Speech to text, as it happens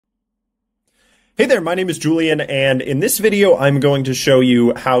Hey there, my name is Julian, and in this video, I'm going to show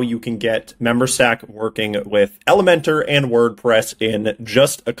you how you can get Memberstack working with Elementor and WordPress in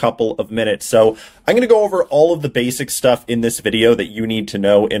just a couple of minutes. So I'm going to go over all of the basic stuff in this video that you need to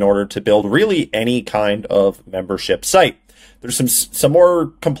know in order to build really any kind of membership site. There's some more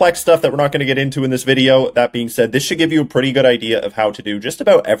complex stuff that we're not going to get into in this video. That being said, this should give you a pretty good idea of how to do just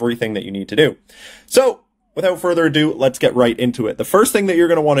about everything that you need to do. So without further ado, let's get right into it. The first thing that you're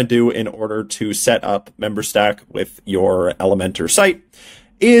going to want to do in order to set up Memberstack with your Elementor site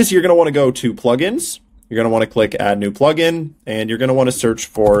is you're going to want to go to plugins. You're going to want to click add new plugin, and you're going to want to search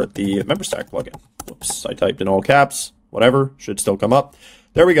for the Memberstack plugin. Whoops, I typed in all caps, whatever, should still come up.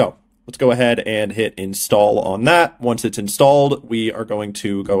 There we go. Let's go ahead and hit install on that. Once it's installed, we are going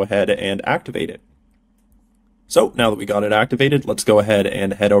to go ahead and activate it. So now that we got it activated, let's go ahead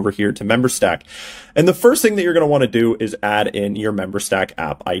and head over here to Memberstack. And the first thing that you're going to want to do is add in your Memberstack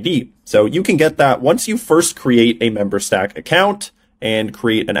app ID. So you can get that once you first create a Memberstack account and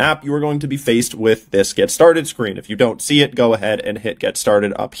create an app, you are going to be faced with this Get Started screen. If you don't see it, go ahead and hit Get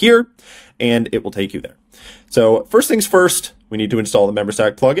Started up here, and it will take you there. So first things first, we need to install the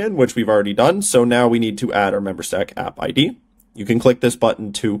Memberstack plugin, which we've already done. So now we need to add our Memberstack app ID. You can click this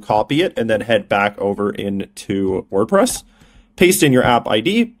button to copy it and then head back over into WordPress, paste in your app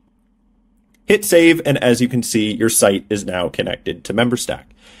ID, hit save, and as you can see, your site is now connected to Memberstack.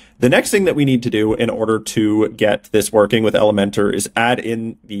 The next thing that we need to do in order to get this working with Elementor is add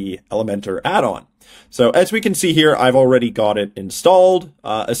in the Elementor add-on. So as we can see here, I've already got it installed.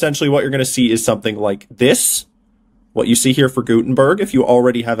 Essentially what you're going to see is something like this. What you see here for Gutenberg, if you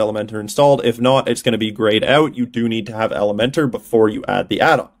already have Elementor installed. If not, it's going to be grayed out. You do need to have Elementor before you add the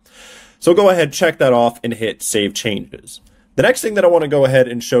add-on. So go ahead, check that off, and hit Save Changes. The next thing that I want to go ahead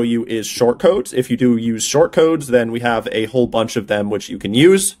and show you is shortcodes. If you do use shortcodes, then we have a whole bunch of them which you can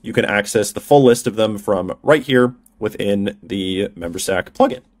use. You can access the full list of them from right here within the Memberstack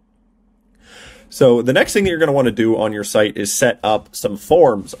plugin. So the next thing that you're going to want to do on your site is set up some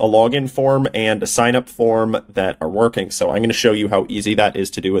forms, a login form and a sign up form that are working. So I'm going to show you how easy that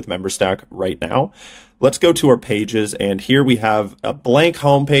is to do with Memberstack right now. Let's go to our pages, and here we have a blank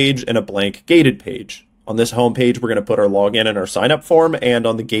home page and a blank gated page. On this home page, we're going to put our login and our sign up form, and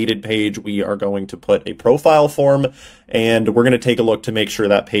on the gated page, we are going to put a profile form, and we're going to take a look to make sure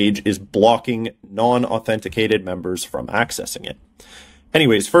that page is blocking non-authenticated members from accessing it.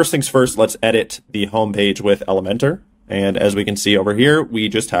 Anyways, first things first, let's edit the home page with Elementor. And as we can see over here, we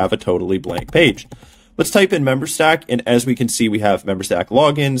just have a totally blank page. Let's type in Memberstack, and as we can see, we have Memberstack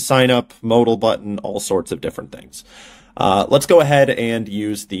login, sign up, modal button, all sorts of different things. Let's go ahead and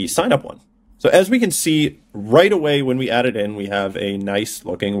use the sign up one. So as we can see right away when we add it in, we have a nice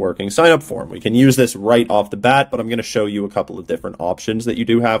looking working sign up form. We can use this right off the bat, but I'm going to show you a couple of different options that you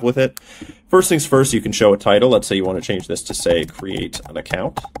do have with it. First things first, you can show a title. Let's say you want to change this to say create an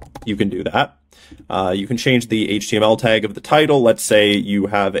account. You can do that. You can change the HTML tag of the title. Let's say you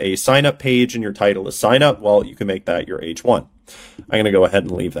have a sign up page and your title is sign up. Well, you can make that your H1. I'm going to go ahead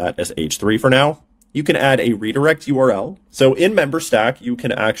and leave that as H3 for now. You can add a redirect URL. So in Memberstack, you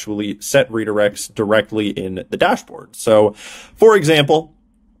can actually set redirects directly in the dashboard. So for example,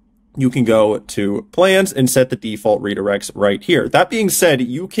 you can go to plans and set the default redirects right here. That being said,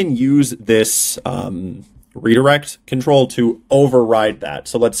 you can use this redirect control to override that.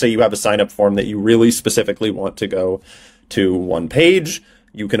 So let's say you have a sign up form that you really specifically want to go to one page.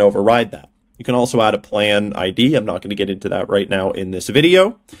 You can override that. You can also add a plan ID. I'm not going to get into that right now in this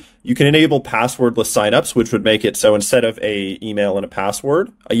video. You can enable passwordless signups, which would make it so instead of a email and a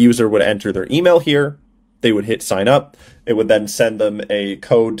password, a user would enter their email here. They would hit sign up. It would then send them a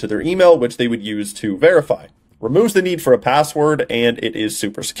code to their email, which they would use to verify. Removes the need for a password, and it is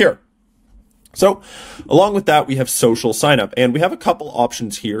super secure. So along with that, we have social signup, and we have a couple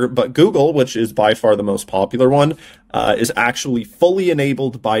options here, but Google, which is by far the most popular one, is actually fully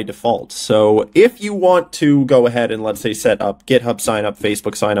enabled by default. So if you want to go ahead and let's say set up GitHub signup,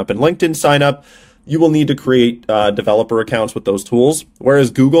 Facebook signup, and LinkedIn signup, you will need to create developer accounts with those tools, whereas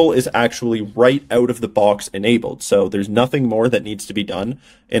Google is actually right out of the box enabled. So there's nothing more that needs to be done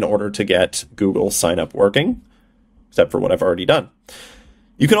in order to get Google signup working, except for what I've already done.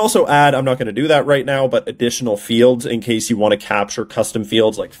 You can also add, I'm not going to do that right now, but additional fields in case you want to capture custom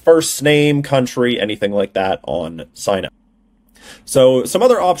fields like first name, country, anything like that on sign up. So some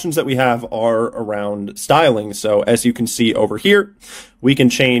other options that we have are around styling. So as you can see over here, we can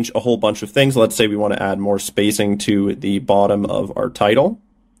change a whole bunch of things. Let's say we want to add more spacing to the bottom of our title.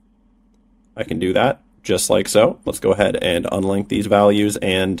 I can do that just like so. Let's go ahead and unlink these values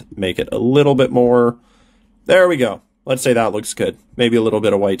and make it a little bit more. There we go. let's say that looks good. Maybe a little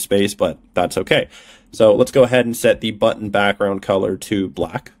bit of white space, but that's okay. So let's go ahead and set the button background color to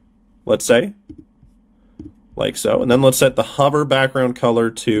black, let's say, like so. And then let's set the hover background color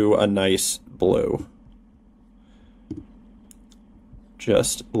to a nice blue.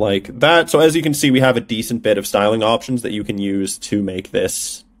 Just like that. So as you can see, we have a decent bit of styling options that you can use to make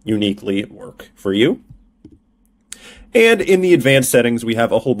this uniquely work for you. And in the advanced settings, we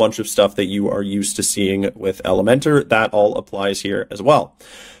have a whole bunch of stuff that you are used to seeing with Elementor. That all applies here as well.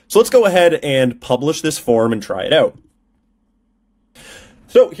 So let's go ahead and publish this form and try it out.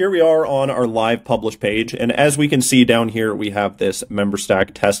 So here we are on our live publish page. And as we can see down here, we have this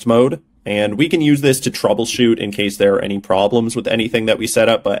Memberstack test mode. And we can use this to troubleshoot in case there are any problems with anything that we set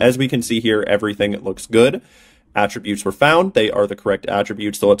up. But as we can see here, everything looks good. Attributes were found. They are the correct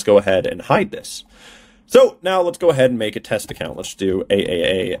attributes. So let's go ahead and hide this. So now let's go ahead and make a test account. Let's do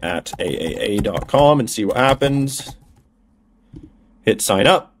aaa@aaa.com and see what happens. Hit sign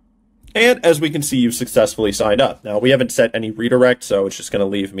up. And as we can see, you've successfully signed up. Now, we haven't set any redirect, so it's just going to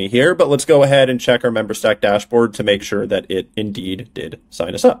leave me here. But let's go ahead and check our Memberstack dashboard to make sure that it indeed did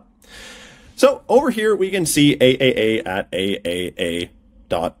sign us up. So over here, we can see aaa@aaa.com.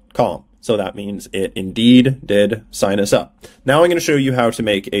 So that means it indeed did sign us up. Now I'm going to show you how to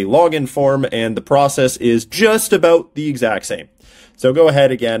make a login form, and the process is just about the exact same. So go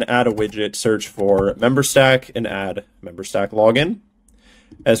ahead again, add a widget, search for Memberstack, and add Memberstack login.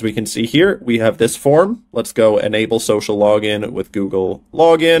 As we can see here, we have this form. Let's go enable social login with Google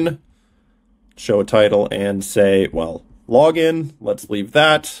login, show a title and say, well, login. Let's leave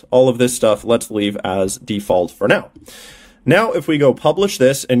that. All of this stuff, let's leave as default for now. Now, if we go publish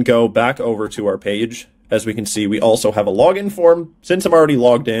this and go back over to our page, as we can see, we also have a login form. Since I'm already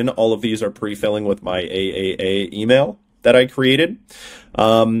logged in, all of these are pre-filling with my AAA email that I created.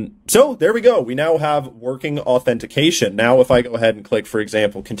 So there we go. We now have working authentication. Now, if I go ahead and click, for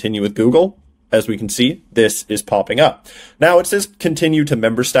example, continue with Google, as we can see, this is popping up. Now it says continue to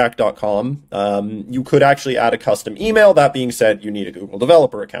memberstack.com. You could actually add a custom email. That being said, you need a Google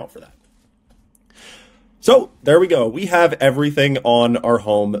developer account for that. So there we go. We have everything on our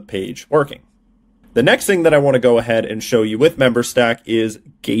home page working. The next thing that I want to go ahead and show you with Memberstack is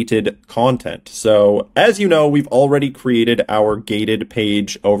gated content. So as you know, we've already created our gated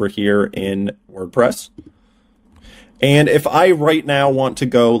page over here in WordPress. And if I right now want to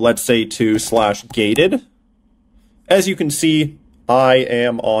go, let's say to /gated, as you can see, I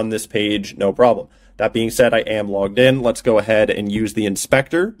am on this page, no problem. That being said, I am logged in. Let's go ahead and use the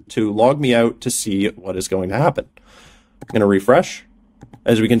inspector to log me out to see what is going to happen. I'm going to refresh.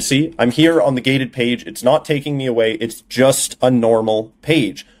 As we can see, I'm here on the gated page. It's not taking me away. It's just a normal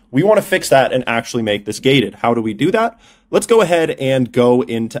page. We want to fix that and actually make this gated. How do we do that? Let's go ahead and go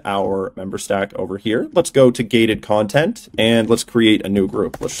into our Memberstack over here. Let's go to gated content and let's create a new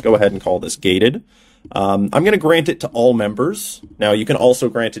group. Let's just go ahead and call this gated. I'm going to grant it to all members. Now, you can also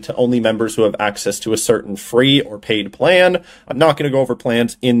grant it to only members who have access to a certain free or paid plan. I'm not going to go over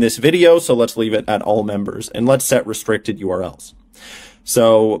plans in this video, so let's leave it at all members. And let's set restricted URLs.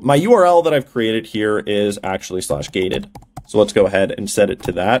 So my URL that I've created here is actually /gated. So let's go ahead and set it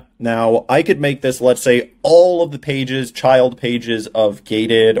to that. Now, I could make this, let's say, all of the pages, child pages of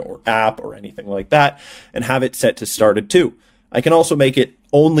gated or app or anything like that, and have it set to started to. I can also make it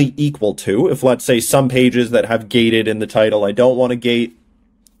only equal to, if let's say some pages that have gated in the title, I don't want to gate,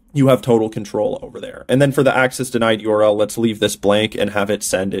 you have total control over there. And then for the access denied URL, let's leave this blank and have it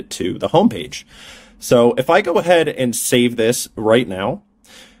send it to the homepage. So if I go ahead and save this right now,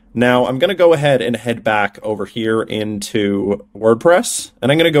 I'm going to go ahead and head back over here into WordPress, and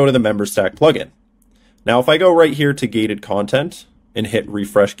I'm going to go to the Memberstack plugin. Now, if I go right here to gated content and hit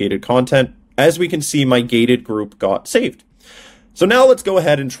refresh gated content, as we can see, my gated group got saved. So now let's go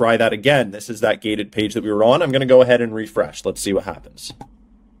ahead and try that again. This is that gated page that we were on. I'm going to go ahead and refresh. Let's see what happens.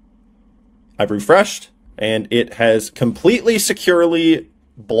 I've refreshed, and it has completely securely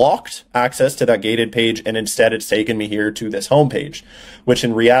blocked access to that gated page, and instead it's taken me here to this home page, which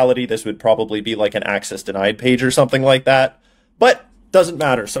in reality, this would probably be like an access denied page or something like that, but doesn't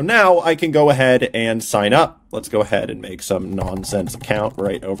matter. So now I can go ahead and sign up. Let's go ahead and make some nonsense account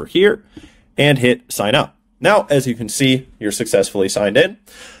right over here and hit sign up. Now, as you can see, you're successfully signed in.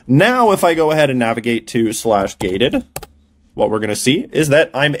 Now, if I go ahead and navigate to /gated, what we're going to see is that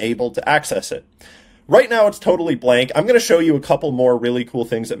I'm able to access it. Right now, it's totally blank. I'm going to show you a couple more really cool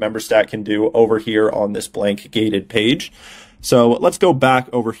things that Memberstack can do over here on this blank gated page. So let's go back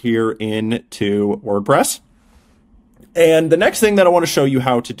over here into WordPress. And the next thing that I want to show you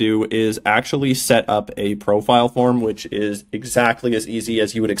how to do is actually set up a profile form, which is exactly as easy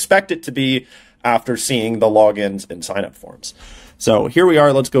as you would expect it to be. after seeing the logins and signup forms. So here we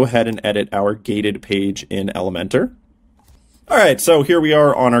are. Let's go ahead and edit our gated page in Elementor. All right, so here we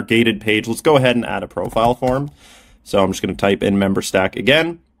are on our gated page. Let's go ahead and add a profile form. So I'm just going to type in Memberstack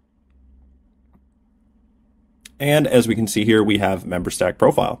again. And as we can see here, we have Memberstack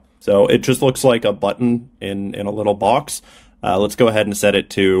profile. So it just looks like a button in a little box. Let's go ahead and set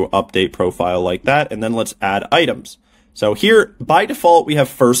it to update profile like that. And then let's add items. So here, by default, we have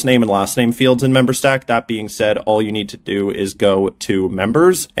first name and last name fields in Memberstack. That being said, all you need to do is go to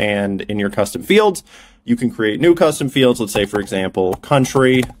members, and in your custom fields, you can create new custom fields. Let's say, for example,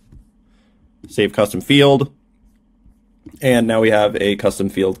 country, save custom field. And now we have a custom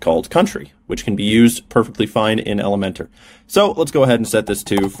field called country, which can be used perfectly fine in Elementor. So let's go ahead and set this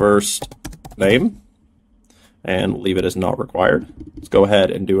to first name and leave it as not required. Let's go ahead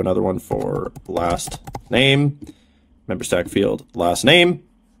and do another one for last name. Memberstack field, last name.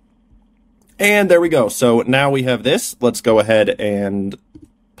 And there we go. So now we have this. Let's go ahead and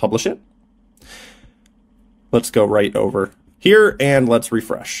publish it. Let's go right over here and let's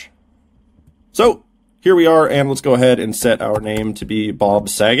refresh. So here we are, and let's go ahead and set our name to be Bob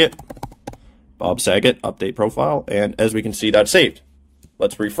Saget. Bob Saget, update profile. And as we can see, that's saved.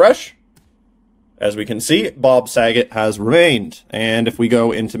 Let's refresh. As we can see, Bob Saget has remained. And if we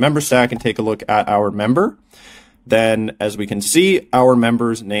go into Memberstack and take a look at our member, then as we can see, our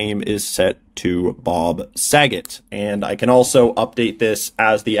member's name is set to Bob Saget. And I can also update this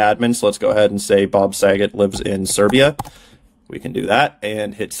as the admin. So let's go ahead and say Bob Saget lives in Serbia. We can do that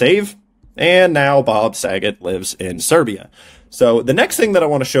and hit save. And now Bob Saget lives in Serbia. So the next thing that I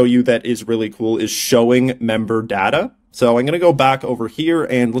want to show you that is really cool is showing member data. So I'm going to go back over here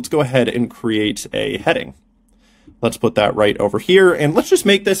and let's go ahead and create a heading. Let's put that right over here, and let's just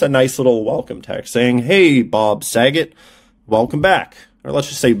make this a nice little welcome text saying, hey, Bob Saget, welcome back. Or let's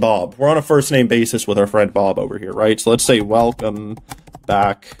just say Bob. We're on a first name basis with our friend Bob over here, right? So let's say welcome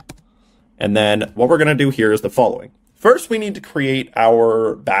back. And then what we're going to do here is the following. First, we need to create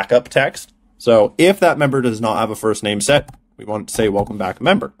our backup text. So if that member does not have a first name set, we want to say welcome back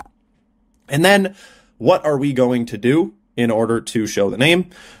member. And then what are we going to do in order to show the name?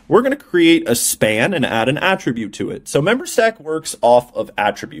 We're going to create a span and add an attribute to it. So Memberstack works off of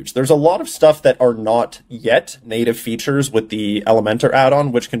attributes. There's a lot of stuff that are not yet native features with the Elementor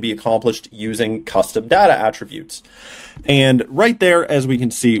add-on, which can be accomplished using custom data attributes. And right there, as we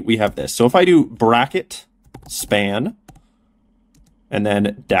can see, we have this. So if I do bracket span and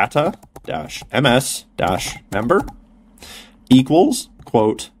then data dash ms dash member equals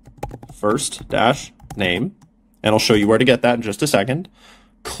quote first dash name, and I'll show you where to get that in just a second.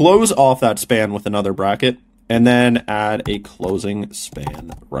 Close off that span with another bracket, and then add a closing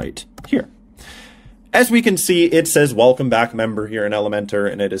span right here. As we can see, it says welcome back member here in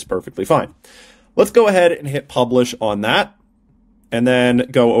Elementor, and it is perfectly fine. Let's go ahead and hit publish on that, and then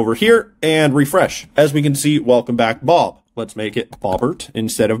go over here and refresh. As we can see, welcome back Bob. Let's make it Bobbert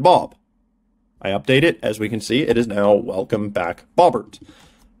instead of Bob. I update it. As we can see, it is now welcome back Bobbert.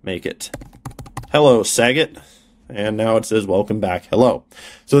 Make it hello Saget. And now it says welcome back hello.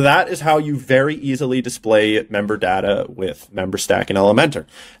 So that is how you very easily display member data with Memberstack and Elementor.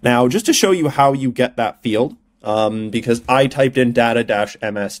 Now, just to show you how you get that field, because I typed in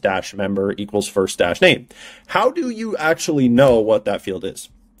data-ms-member equals first-name. How do you actually know what that field is?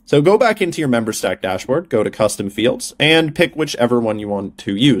 So go back into your Memberstack dashboard, go to custom fields, and pick whichever one you want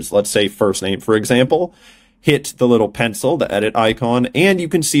to use. Let's say first name, for example. Hit the little pencil, the edit icon, and you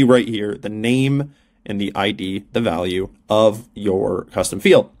can see right here the name and the ID, the value of your custom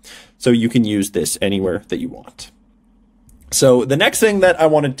field. So you can use this anywhere that you want. So the next thing that I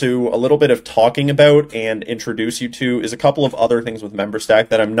wanted to a little bit of talking about and introduce you to is a couple of other things with Memberstack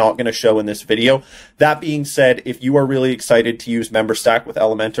that I'm not going to show in this video. That being said, if you are really excited to use Memberstack with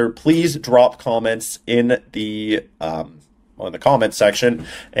Elementor, please drop comments in the comment section,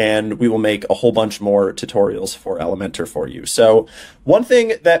 and we will make a whole bunch more tutorials for Elementor for you. So one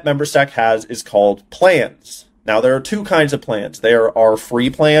thing that Memberstack has is called plans. Now there are two kinds of plans. There are free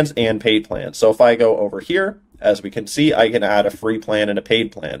plans and paid plans. So if I go over here, as we can see, I can add a free plan and a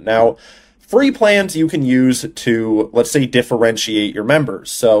paid plan. Now, free plans you can use to, let's say, differentiate your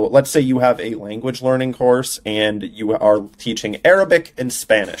members. So let's say you have a language learning course and you are teaching Arabic and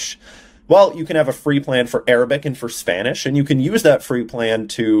Spanish. Well, you can have a free plan for Arabic and for Spanish, and you can use that free plan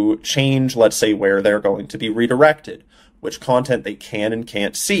to change, let's say, where they're going to be redirected, which content they can and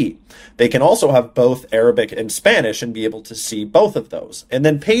can't see. They can also have both Arabic and Spanish and be able to see both of those. And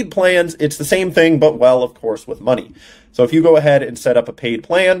then paid plans, it's the same thing, but well, of course, with money. So if you go ahead and set up a paid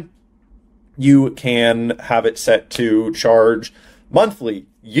plan, you can have it set to charge monthly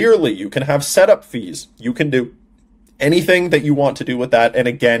yearly. You can have setup fees. You can do anything that you want to do with that. And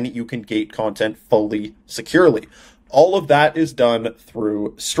again, you can gate content fully securely. All of that is done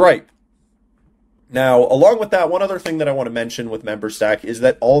through Stripe. Now, along with that, one other thing that I want to mention with Memberstack is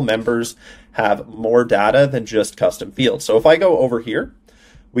that all members have more data than just custom fields. So if I go over here,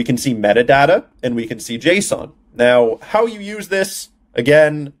 we can see metadata and we can see JSON. Now, how you use this,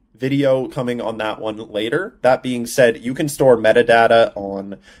 again, video coming on that one later. That being said, you can store metadata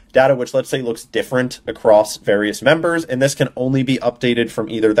on data which, let's say, looks different across various members, and this can only be updated from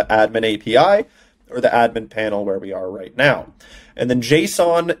either the admin API or the admin panel where we are right now. And then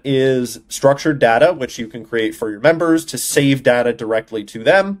JSON is structured data, which you can create for your members to save data directly to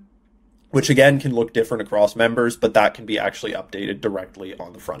them, which again can look different across members, but that can be actually updated directly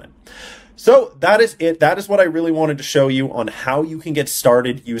on the front end. So that is it. That is what I really wanted to show you on how you can get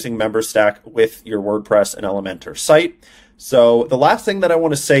started using Memberstack with your WordPress and Elementor site. So the last thing that I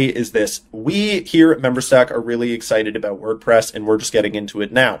want to say is this. We here at Memberstack are really excited about WordPress, and we're just getting into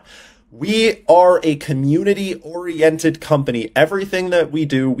it now. We are a community-oriented company. Everything that we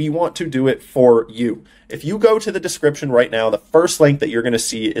do, we want to do it for you. If you go to the description right now, the first link that you're going to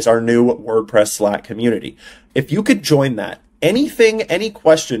see is our new WordPress Slack community. If you could join that, anything, any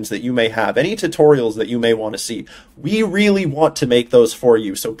questions that you may have, any tutorials that you may want to see, we really want to make those for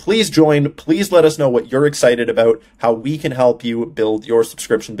you. So please join. Please let us know what you're excited about, how we can help you build your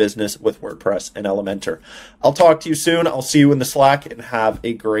subscription business with WordPress and Elementor. I'll talk to you soon. I'll see you in the Slack, and have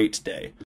a great day.